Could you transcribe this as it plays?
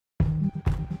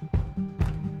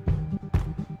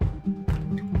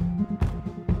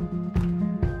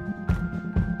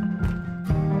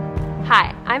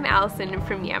I'm Allison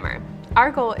from Yammer. Our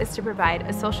goal is to provide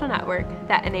a social network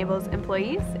that enables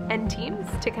employees and teams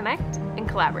to connect and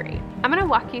collaborate. I'm going to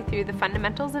walk you through the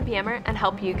fundamentals of Yammer and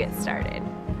help you get started.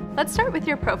 Let's start with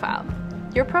your profile.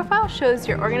 Your profile shows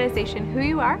your organization who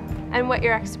you are and what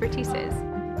your expertise is.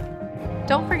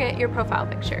 Don't forget your profile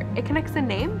picture. It connects a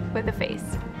name with a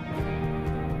face.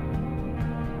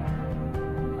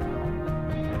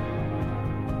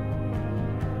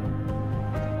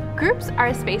 Groups are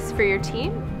a space for your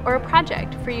team or a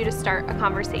project for you to start a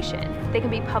conversation. They can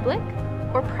be public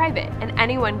or private, and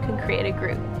anyone can create a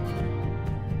group.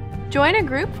 Join a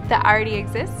group that already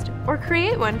exists or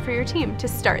create one for your team to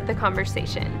start the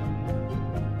conversation.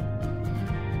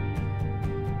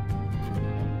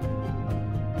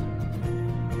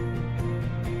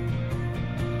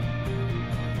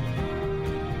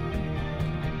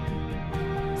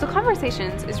 So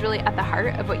conversations is really at the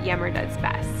heart of what Yammer does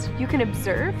best. You can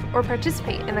observe or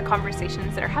participate in the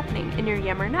conversations that are happening in your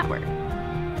Yammer network.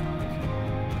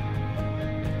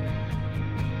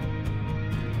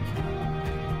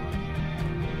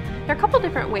 There are a couple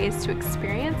different ways to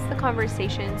experience the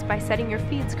conversations by setting your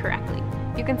feeds correctly.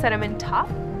 You can set them in top,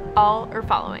 all, or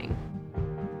following.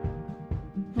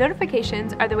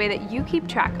 Notifications are the way that you keep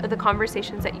track of the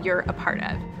conversations that you're a part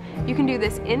of. You can do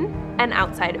this in and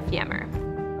outside of Yammer.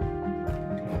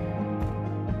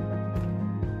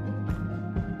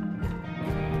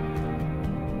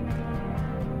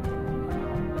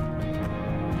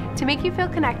 To make you feel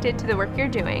connected to the work you're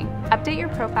doing, update your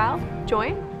profile,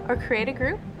 join or create a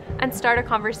group, and start a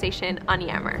conversation on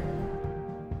Yammer.